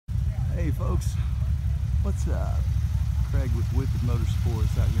Hey folks, what's up? Craig with Whippet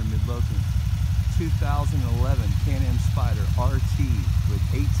Motorsports out here in Midlothian. 2011 CAN AM SPYDER RT with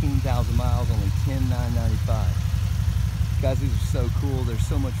 18,000 miles, only $10,995. Guys, these are so cool. They're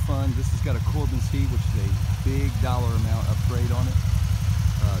so much fun. This has got a Corbin seat, which is a big dollar amount upgrade on it.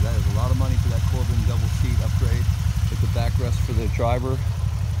 That is a lot of money for that Corbin double seat upgrade with the backrest for the driver.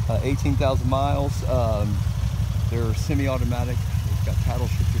 18,000 miles. They're semi-automatic. They've got paddle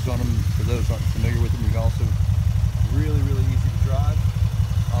shifters on them. For those who aren't familiar with them, you can also really easy to drive.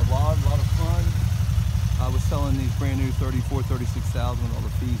 A lot of fun. I was selling these brand new 34, 36,000 with all the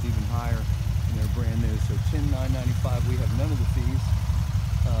fees even higher, and they're brand new. So $10,995. We have none of the fees.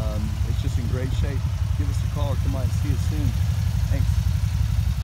 It's just in great shape. Give us a call or come by and see us soon. Thanks.